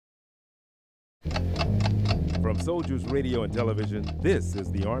From Soldiers Radio and Television, this is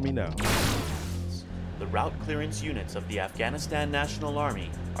the Army Now. The route clearance units of the Afghanistan National Army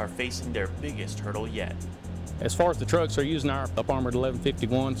are facing their biggest hurdle yet. As far as the trucks are using our up-armored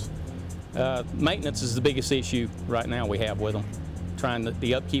 1151s, maintenance is the biggest issue right now we have with them.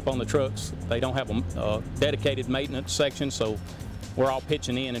 The upkeep on the trucks, they don't have a dedicated maintenance section, so we're all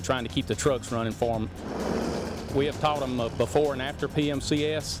pitching in and trying to keep the trucks running for them. We have taught them before and after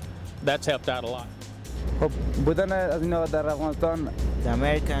PMCS. That's helped out a lot. The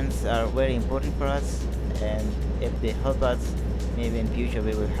Americans are very important for us, and if they help us, maybe in future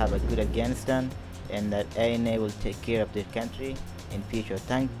we will have a good Afghanistan, and that ANA will take care of their country in future.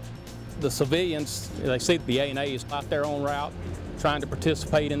 The civilians, they see the ANA is out there on route, trying to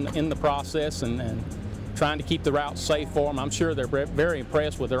participate in the process and trying to keep the route safe for them. I'm sure they're very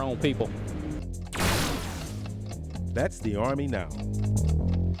impressed with their own people. That's the Army Now.